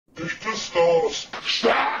ist das?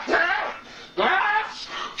 Starte! Was?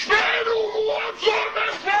 Spiel, du Hurensohn,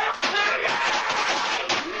 des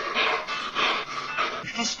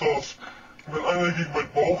Was ist das? Wenn einer gegen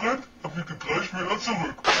meinen Bauch rennt, dann fliegt er 3 Meter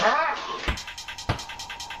zurück.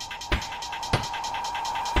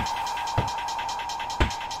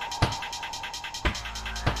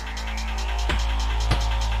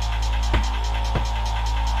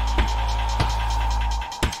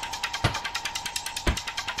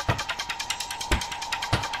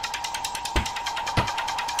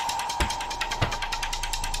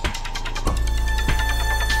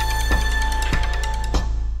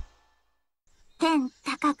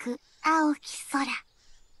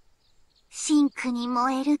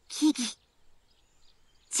燃える木々。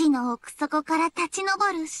地の奥底から立ち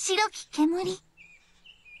上る白き煙。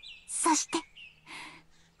そして、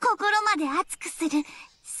心まで熱くする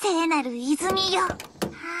聖なる泉よ。は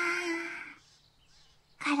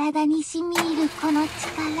あ、体に染み入るこの力。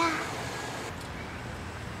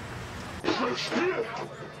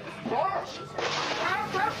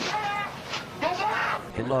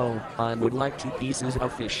Hello, I would like 2 pieces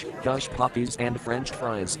of fish, gush poppies and french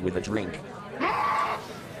fries with a drink.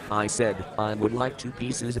 I said, I would like 2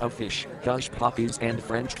 pieces of fish, gush poppies and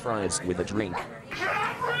french fries with a drink.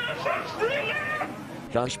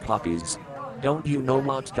 Gush poppies. Don't you know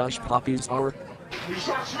what gush poppies are?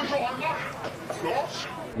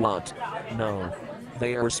 What? No.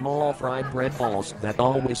 They are small fried bread balls that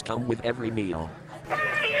always come with every meal.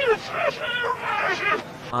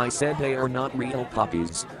 I said they are not real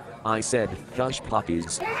poppies. I said, gush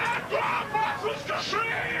poppies.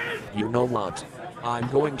 You know what? I'm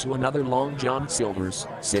going to another Long John Silver's,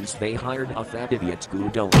 since they hired a fat idiot who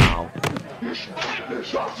don't know.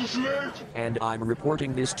 And I'm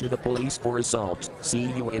reporting this to the police for assault.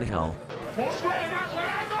 See you in hell.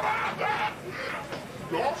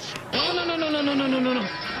 No.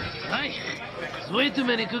 Hey, there's way too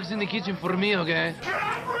many cooks in the kitchen for me, okay?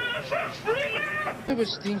 I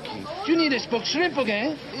was thinking, you need a smoked shrimp,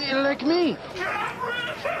 okay? Like me.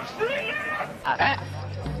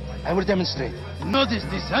 I will demonstrate. Notice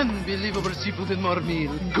this unbelievable seafood and more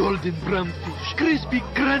meal. Golden brown fish, crispy,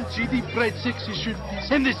 crunchy, deep fried sexy shrimp,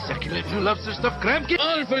 and this succulent new lobster stuffed crab cake.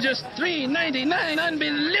 All for just $3.99.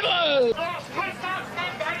 Unbelievable!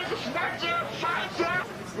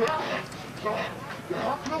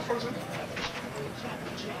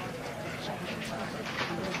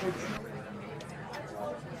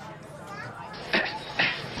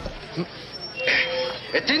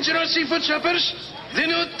 Attention all seafood shoppers. The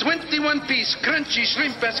new 21-piece crunchy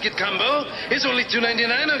shrimp basket combo is only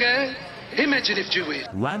 $2.99, okay? Imagine if you will.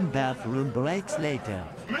 1 bathroom breaks later.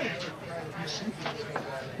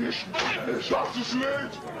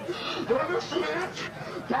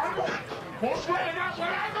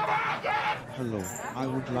 Hello, I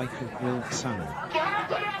would like a grilled salmon.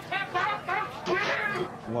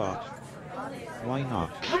 What? Why not?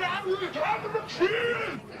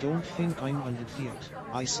 Don't think I'm an idiot.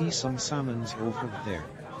 I see some salmons over there.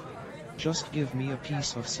 Just give me a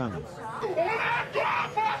piece of salmon.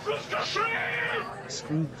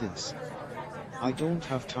 Screw this. I don't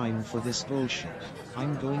have time for this bullshit.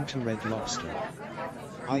 I'm going to Red Lobster.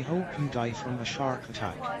 I hope you die from a shark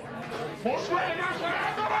attack.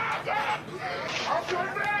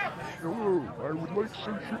 Hello, I would like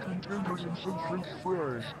some chicken tenders and some french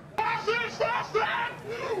fries. This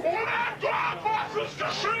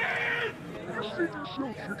thing is so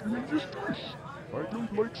chicken and just this. I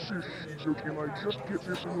don't like fish, so can I just get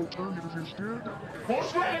this an alternative instead? Oh,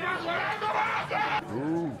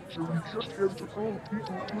 so we just have to call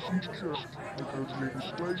people pussy's chest because they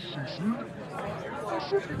despise seafood? I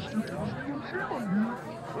substitute it with real shame on you.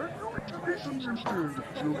 I do it to Asians instead,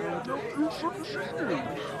 so no doubt you'll service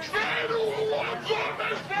instead.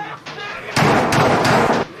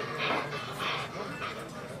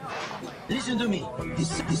 Listen to me.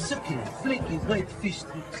 The succulent, flaky white fish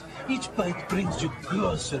strips. Each bite brings you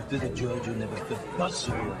closer to the joy you never thought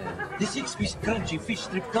possible. The 6-piece crunchy fish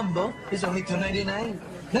strip combo is only $2.99.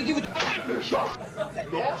 Now give it.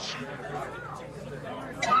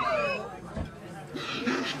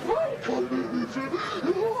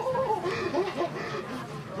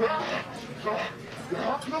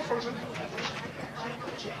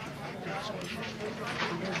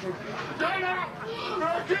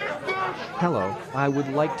 Hello, I would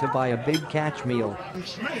like to buy a big catch meal.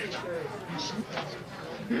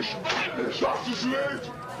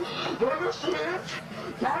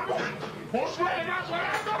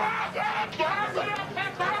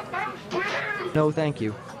 No thank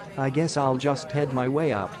you. I guess I'll just head my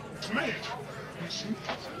way out.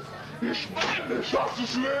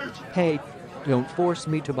 Hey, don't force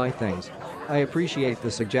me to buy things. I appreciate the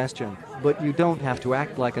suggestion, but you don't have to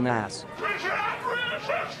act like an ass.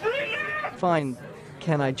 Fine.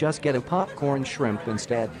 Can I just get a popcorn shrimp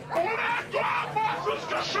instead?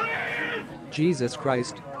 Jesus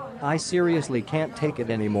Christ. I seriously can't take it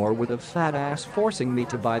anymore with a fat ass forcing me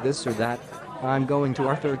to buy this or that. I'm going to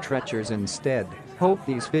Arthur Treacher's instead. Hope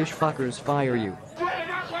these fish fuckers fire you.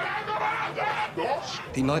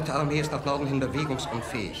 Die 9. Armee ist nach Norden hin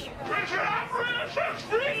bewegungsunfähig.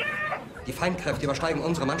 Die Feindkräfte übersteigen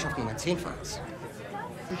unsere Mannschaften um ein 10-faches.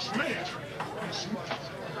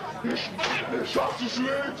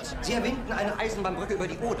 Sie erwähnten eine Eisenbahnbrücke über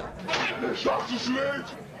die Oder.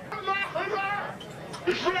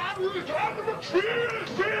 Ich will Amerikaner mit Spielen!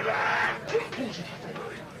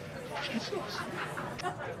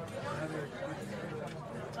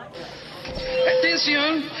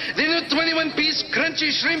 Attention! The new 21-piece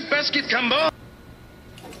crunchy shrimp basket combo!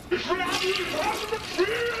 Ich will Amerikaner mit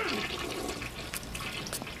Spielen!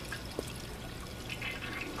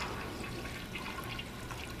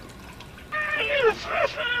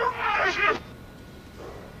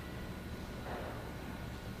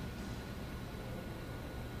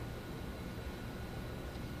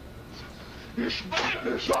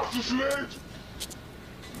 Ich schaff es nicht!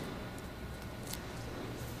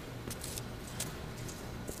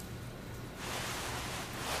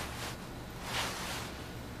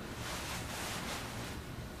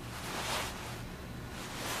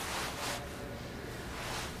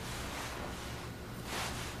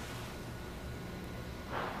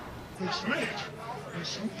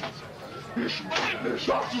 Ich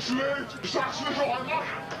schaff es nicht! Ich sag's nicht noch einmal!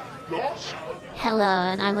 Los! Hello,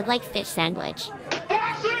 and I would like fish sandwich.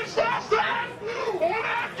 Was ist das denn? Oh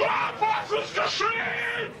mein Gott, was ist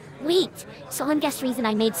geschehen? Wait, someone guessed reason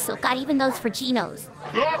I made silk got even those for Genos.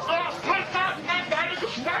 Los, trink das, Mann, deine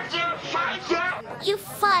Geschwänze! Scheiße! You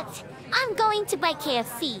fucked! I'm going to buy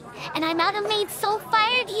KFC, and I'm out of made so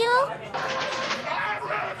fired you!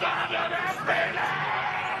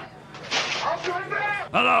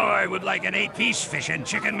 Hello, I would like an 8-piece fish and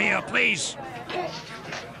chicken meal, please.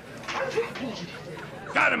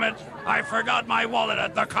 Damn it! I forgot my wallet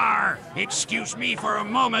at the car. Excuse me for a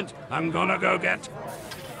moment. I'm gonna go get...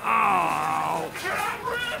 Oh!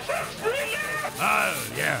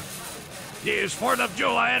 Oh, yeah. It is 4th of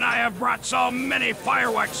July and I have brought so many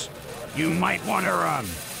fireworks. You might want to run.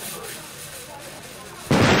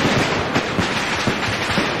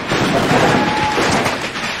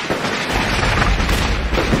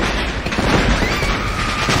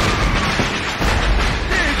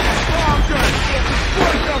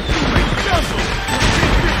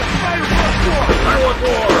 Firework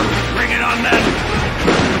war! Bring it on then!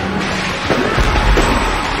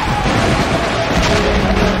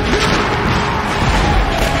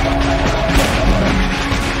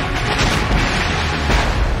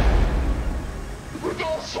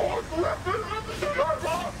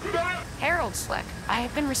 Harold Slick, I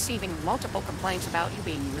have been receiving multiple complaints about you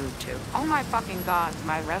being rude to. Oh my fucking god,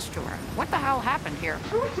 my restaurant. What the hell happened here?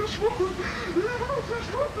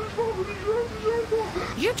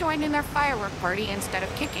 You joined in their firework party instead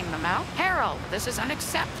of kicking them out? Harold, this is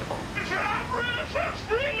unacceptable.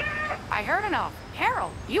 I heard enough.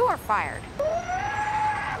 Harold, you are fired.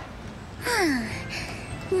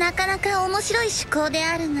 なかなか面白い思考で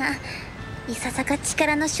あるが、いささか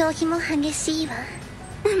力の消費も激しいわ。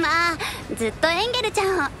まあ、ずっとエンゲルちゃ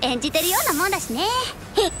んを演じてるようなもんだしね。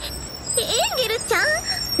エンゲルちゃん？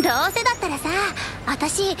どうせだったらさ、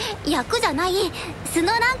私、役じゃないス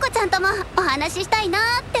ノランコちゃんともお話ししたいな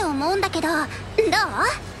って思うんだけど、ど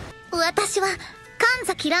う？私は神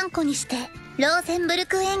崎蘭子にしてローゼンブル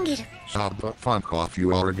クエンゲル。Stop the funk off,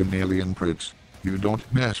 you Oregon alien pricks. You don't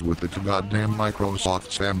mess with the goddamn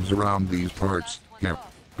Microsoft stems around these parts. Yeah.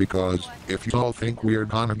 Because, if you all think we're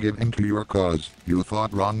gonna get into your cause, you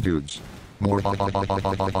thought wrong, dudes. More on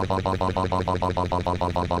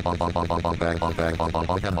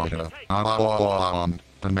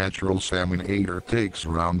the natural salmonator takes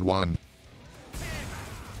round 1.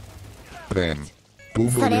 Then,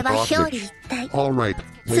 alright,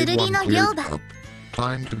 wait one clear up.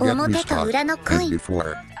 Time to get restocked as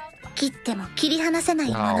before. 切っても切り離せな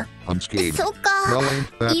いもの。 Unscathed. そっか。 Well, ain't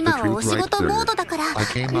that the 今はお truth 仕 right 事モード there? だから I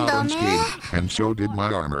came out ダメ。 unscathed, and so did my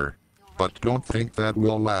armor. But don't think that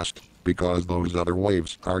will last, because those other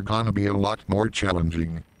waves are gonna be a lot more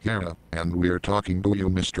challenging. Yeah, and we're talking to you,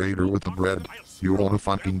 Miss Trader with the bread. You own a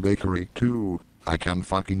fucking bakery, too. I can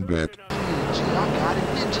fucking bet.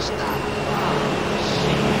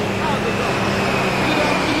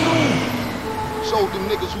 Showed them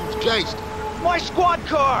niggas who's gangsta. My squad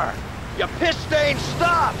car! You piss-stained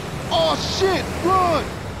stop! Oh shit! Run!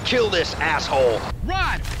 Kill this asshole!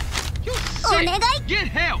 Run! You sick! Get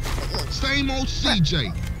help! Same old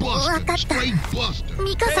CJ. Buster. Straight Buster.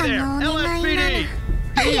 ミカさんのお願いなら。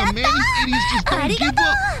 Damn, man, these idiots just don't give up.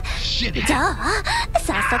 Shit. じゃあ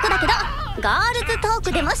早速だけどガールズトー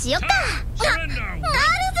クでもしよっか。ガールズ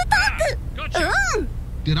トー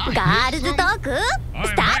ク。ガールズトーク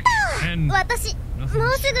スタート。私もう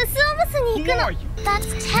すぐスオムスに行くの。That's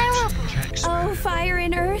terrible. Oh, fire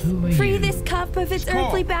and earth, free this cup of its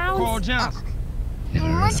earthly bounds.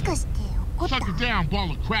 もしかして怒った？ Suck it down,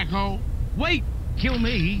 ball of crack hole. Wait, kill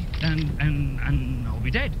me, and I'll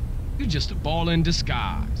be dead. You're just a ball in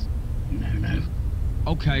disguise. No.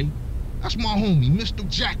 Okay. That's my homie, Mr.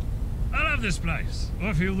 Jack. I love this place.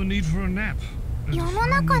 I feel the need for a nap. 世の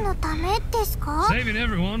中のためですか？ Saving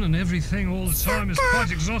everyone and everything all the time is quite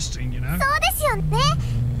exhausting, you know. そうですよね。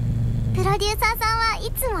プロデューサーさんは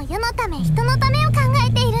いつも世のため人のためを考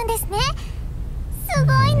えているんですね。す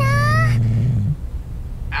ごいな。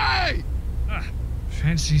 Hey!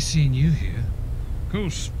 Fancy seeing you here. Of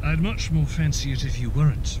course, I'd much more fancy it if you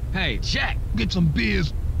weren't. Hey, Jack, get some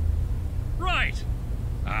beers. Right.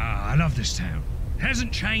 I love this town.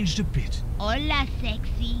 Hasn't changed a bit. Hola,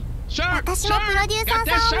 sexy. 私もプロデューサー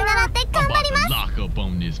さんを見習って頑張ります。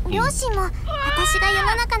両親も私が世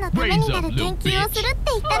の中のためになる研究をするって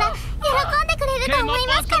言ったら喜んでくれると思い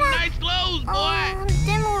ますから。で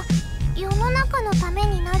も世の中のため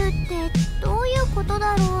になるってどういうこと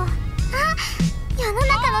だろう。あ、世の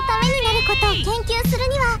中のためになることを研究する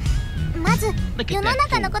にはまず世の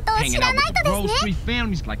中のことを知らないとですね。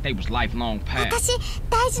私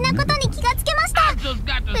大事なことに気がつけました。プロデ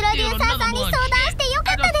ューサーさんに相談してよ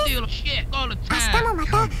かったです。明日もま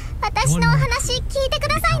た私のお話聞いてく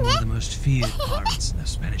ださいね。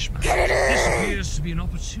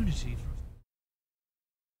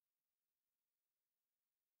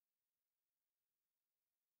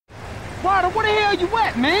Ryder, where the hell you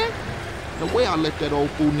at, man? The way I let that old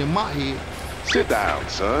fool in my head. Sit down,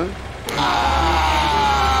 son.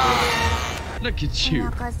 Look at you.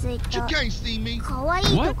 You can't see me. What?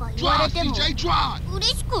 Drive, CJ, drive. Man,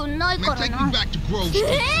 take me back to Grove Street,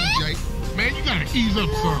 CJ. Man, you gotta ease up,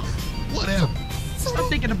 son. Whatever. I'm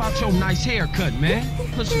thinking about your nice haircut, man.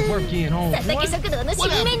 Put some work in, home. Whatever, punk.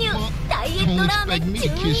 Don't expect me to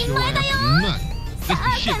kiss your ass or nothing. This the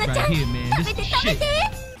shit right here, man. This the shit.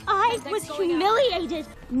 I was humiliated.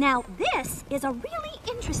 Now this is a really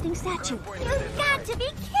interesting statue. You've got to be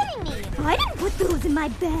kidding me. I didn't put those in my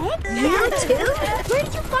bag. You too? Where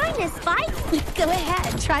did you find this, Spike? Go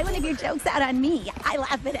ahead, try one of your jokes out on me. I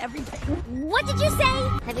laugh at everything. What did you say?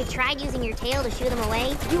 Have you tried using your tail to shoo them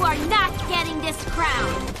away? You are not getting this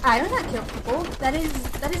crown. I don't not kill people. That is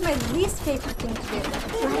my least favorite thing to do.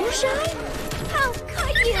 Fluttershy? How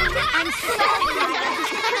could you? I'm sorry.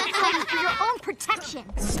 For your own protection.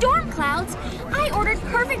 Storm clouds? I ordered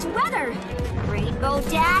perfect weather. Rainbow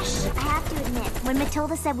Dash. I have to admit, when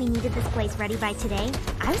Matilda said we needed this place ready by today,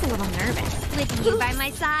 I was a little nervous. With you by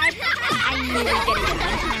my side, I knew we'd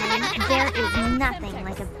get it done. There is nothing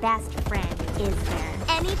like a best friend, is there?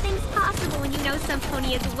 Anything's possible when you know some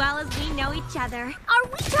pony as well as we know each other. Are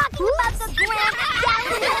we talking about the Grand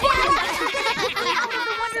Galaxy? Out of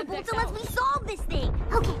the Wonderbolts unless we solve this thing.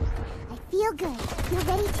 Okay, I feel good. You're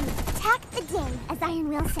ready to attack the day, as Iron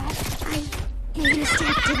Will said. I made a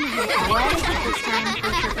mistake, didn't I? What is it this time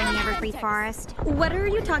for tripping the Everfree Forest? What are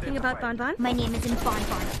you talking about, Bon Bon? My name isn't Bon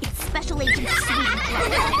Bon. It's Special Agent Sweetie.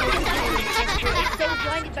 So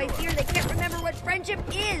blinded by fear they can't remember what friendship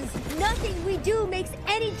is. Nothing we do makes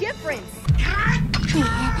any difference.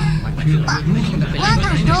 我が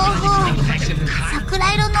同胞、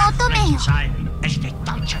桜色の乙女よ。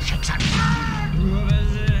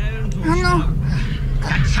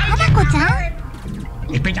花子ちゃん？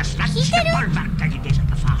聞いてる？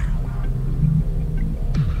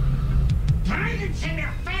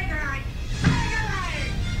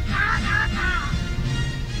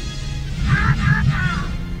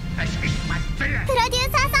プロデュー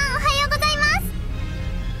サーさん、おはようございます。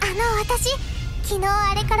私、昨日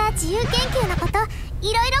あれから自由研究のこと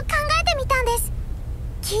いろいろ考えてみたんです。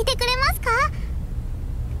聞いてくれますか？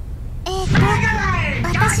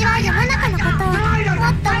私は世の中のことをも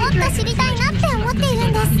っともっと知りたいなって思っている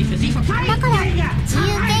んです。だから自由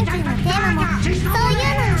研究のテーマもそういう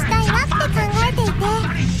のにしたいなって考えていて、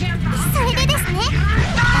それでですね、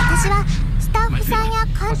私はスタッフさんや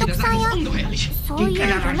監督さんやそういう世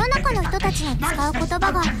の中の人たちの使う言葉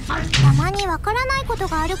がたまにわからないこと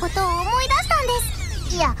があることを思い出したんで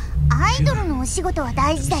す。いや、アイドルのお仕事は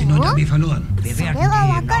大事だよ。それは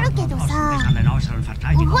わかるけどさ、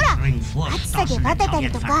ほら、暑さでバテた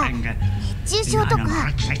りとか熱中症と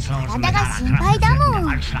か体が心配だも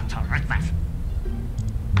ん。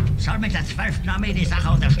soll mit der 12. Armee die Sache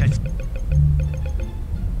unterstützen.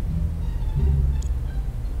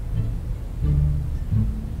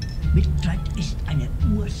 Mitleid ist eine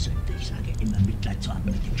Ursünde. Ich sage immer, Mitleid zu haben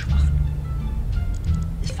mit den Schwachen.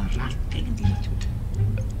 Es Verrat gegen die Natur.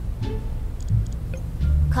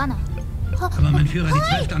 Kana. Aber mein Führer, die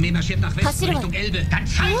 12. Armee marschiert nach Westen Richtung Elbe. Dann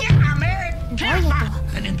zeige Armee!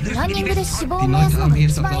 Dann entlösen wir die West. Die 9. Armee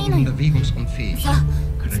ist dort unten bewegungsunfähig.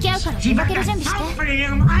 Sie verkaufen in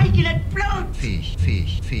ihrem eigenen Blut!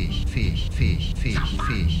 Fähig.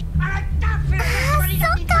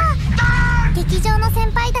 劇場の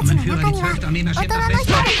先輩たちの中には大人の人がたく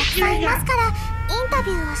さんいますからインタ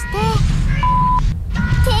ビューをして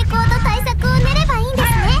傾向と対策を練ればいいんです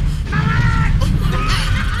ね。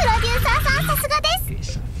プロデューサーさんさすがで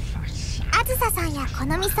す。あずささんやこ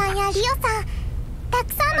のみさんやリオさん、た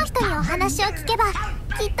くさんの人にお話を聞けば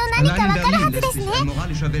きっと何かわかるはずですね。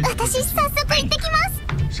私早速行ってきま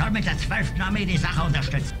す。Soll mit der 12. Armee die Sache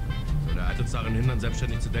unterstützen. Soll der Alte daran hindern,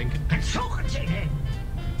 selbstständig zu denken? Suchen Sie ihn!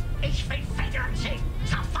 Ich will federn Sie!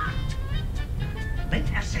 Sofort! Wenn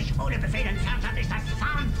er sich ohne Befehl entfernt hat, ist das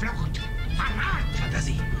Fahnenflucht! Verrat!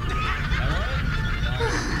 Fantasie!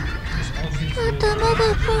 頭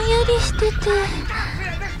がぼんやりしてて。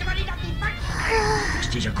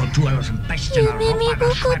 Ist diese kulturlosen Bestien Europa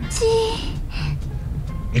beschwemmt.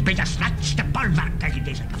 Ich bin das letzte Bollwerk gegen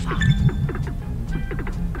diese Gefahr.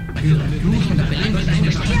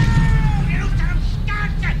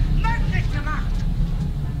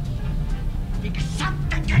 Die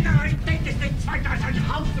gesamte Generalität ist nichts weiter als ein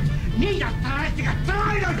Haufen niederträchtiger,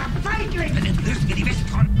 treuloser Feiglinge. Dann entlösen wir die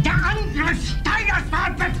Westfront. Der Angriff Steiners war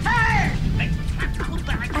ein Befehl!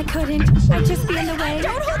 I couldn't. I'd just be in the way.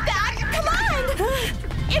 Don't hold back! Come on!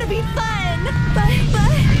 It'll be fun! But...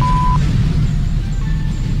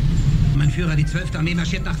 Mein Führer, die 12. Armee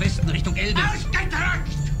marschiert nach Westen Richtung Elbe.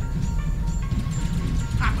 Ausgedrückt!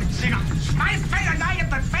 Haben Sie noch Zweifel an einem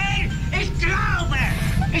Befehl? Ich glaube!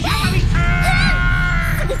 Ich habe mich...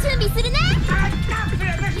 Dafür müssen wir das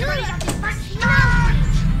was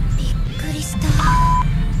びっくりした。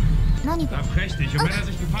何が？ Na prächtig, und wenn er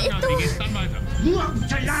sich gefangen hat, wie geht's dann weiter? Nur um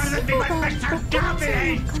zu lernen, wie man besser Gabel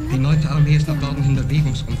hält! Die 9. Armee ist dort unten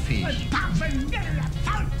bewegungsunfähig.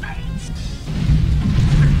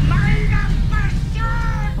 Meine Passion!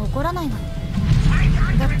 怒らないわよ。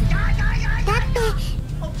だって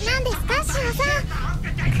何ですか、シオさん。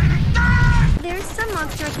 There's some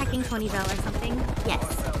monster attacking Ponyville or something. Yes,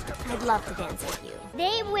 I'd love to dance with you.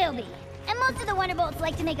 They will be. And most of the Wonderbolts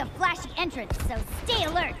like to make a flashy entrance, so stay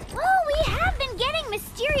alert. Oh, we have been getting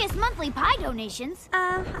mysterious monthly pie donations.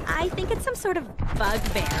 I think it's some sort of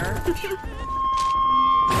bugbear. Do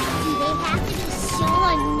they have to be so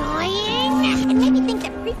annoying? It made me think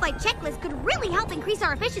that pre-flight checklists could really help increase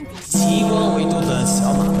our efficiency. 极光维度的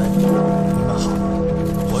小马们，你们好，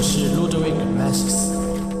我是 Ludwig Masks。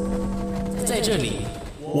在这里，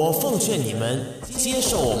我奉劝你们接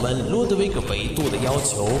受我们 Ludwig 维度的要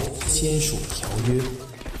求，签署条约，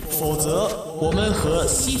否则我们和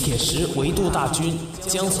西铁石维度大军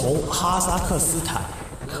将从哈萨克斯坦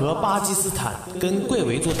和巴基斯坦跟贵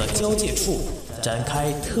维度的交界处展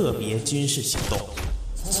开特别军事行动。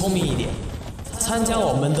聪明一点，参加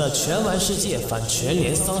我们的全玩世界反全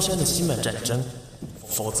联桑山的西门战争，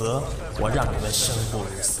否则我让你们生不如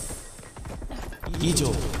死。依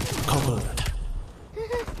旧 Coconut。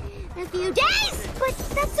 A few days? But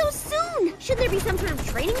that's so soon! Should there be some sort of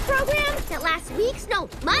training program that lasts weeks? No,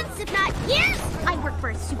 months, if not years? I work for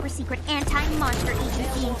a super secret anti-monster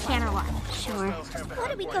agency in Canterlot. Sure.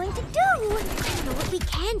 What are we going to do? I don't know what we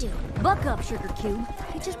can do. Buck up, Sugar Cube.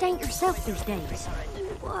 You just ain't yourself these days.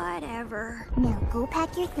 Whatever. Now go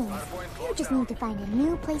pack your things. You just need to find a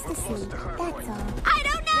new place to sleep. That's all. I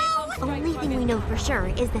don't know! Only thing we know for sure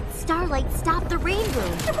is that Starlight stopped the rain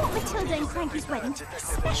room. I want Matilda and Cranky's wedding to be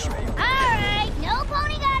special. Alright, no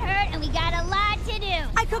pony got hurt and we got a lot to do.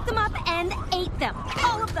 I cooked them up and ate them.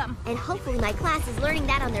 All of them. And hopefully my class is learning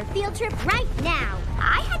that on their field trip right now.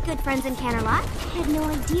 I had good friends in Canterlot. I had no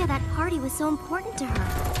idea that party was so important to her.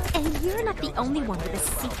 And you're not the only one with a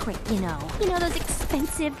secret, you know. You know those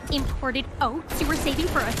expensive imported oats you were saving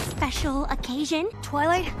for a special occasion?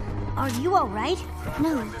 Twilight, are you alright?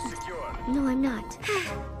 No, I'm not.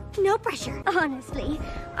 No pressure. Honestly,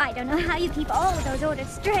 I don't know how you keep all of those orders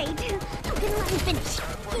straight. Okay, let me finish.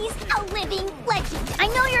 He's a living legend. I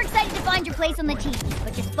know you're excited to find your place on the team,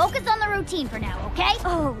 but just focus on the routine for now, okay?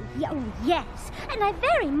 Oh, yes. And I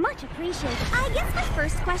very much appreciate it. I guess my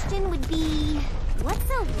first question would be, what's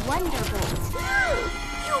a Wonderbolt?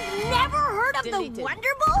 You've never heard of the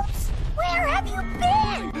Wonderbolts? Where have you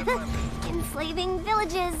been? Enslaving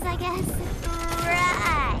villages, I guess.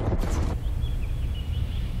 Right.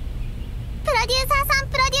 プロデューサーさ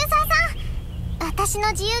ん、私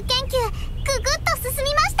の自由研究、ぐぐっと進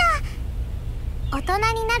みました。大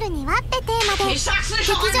人になるにはってテーマで、劇場の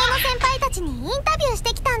先輩たちにインタビューし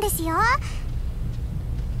てきたんですよ。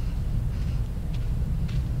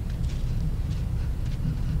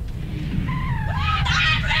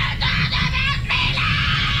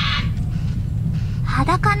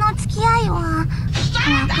裸の付き合いはわ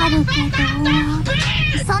かるけど、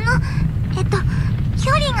その距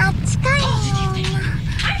離が近いよ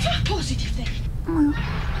うな。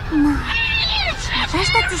まあ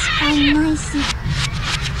私たちしかいないし。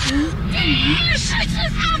か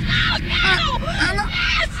な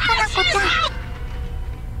こちゃん、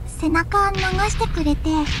背中流してくれて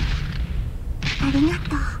ありが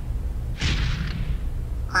とう。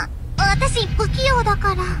私不器用だ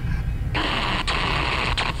から。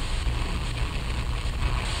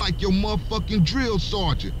Like your motherfucking drill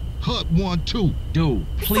sergeant. Hut 1-2. Dude,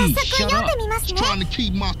 please shut up. Just trying to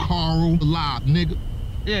keep my car alive, nigga.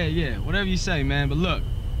 Yeah, whatever you say, man. But look,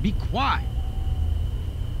 be quiet.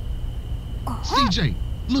 CJ,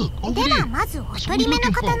 look, over there. That's what we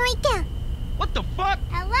looking for. What the fuck?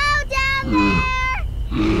 Hello down there!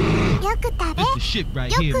 よく食べ、 This the shit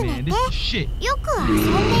right よ here, く man. 寝て、 This the shit. よく遊んで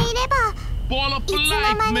いれば、 Ball up い for つの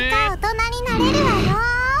life, 間にか man. 大人になれるわよ。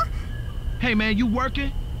 Hey, man, you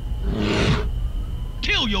working?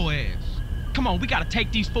 Kill your ass. Come on, we gotta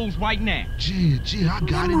take these fools right now. Gee, I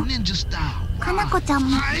got it ninja style. かなこちゃん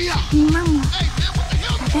もみんなも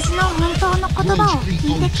私の本当の言葉を聞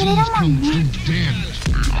いてくれるもんね。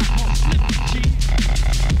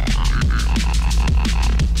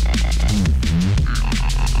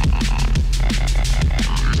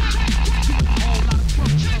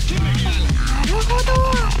なるほど。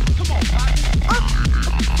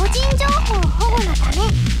個人情報保護のため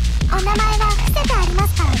お名前は伏せてありま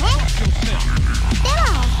すからね。では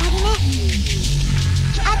お二人目、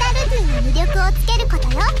アダルティに魅力をつけること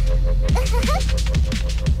よ。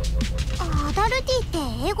アダルティって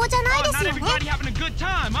英語じゃないですよね。で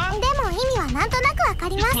も意味はなんとなくわか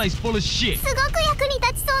ります。すごく役に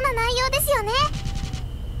立ちそうな内容ですよね。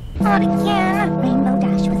Rainbow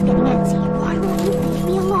Dash was getting antsy. Why won't you leave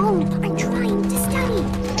me alone? I'm trying to study.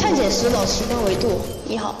 探检石老奇观维度，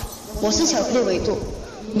你好，我是巧克力维度。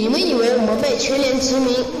你们以为我们被全联殖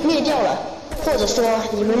民灭掉了，或者说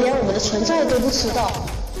你们连我们的存在都不知道？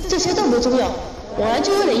这些都不重要，我来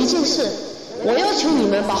就为了一件事，我要求你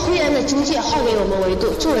们把灰暗的租界划给我们维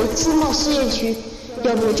度，作为自贸试验区，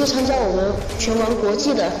要不就参加我们全王国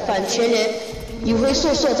际的反全联与灰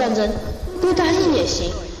硕战争，不答应也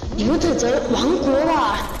行，你们等着亡国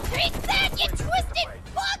吧。